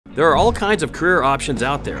There are all kinds of career options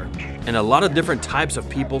out there, and a lot of different types of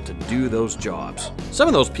people to do those jobs. Some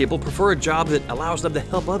of those people prefer a job that allows them to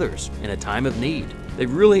help others in a time of need. They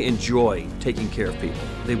really enjoy taking care of people.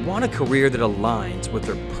 They want a career that aligns with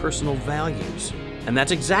their personal values. And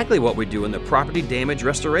that's exactly what we do in the property damage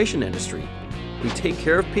restoration industry. We take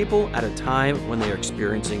care of people at a time when they are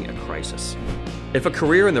experiencing a crisis. If a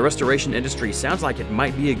career in the restoration industry sounds like it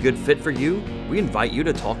might be a good fit for you, we invite you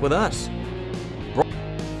to talk with us.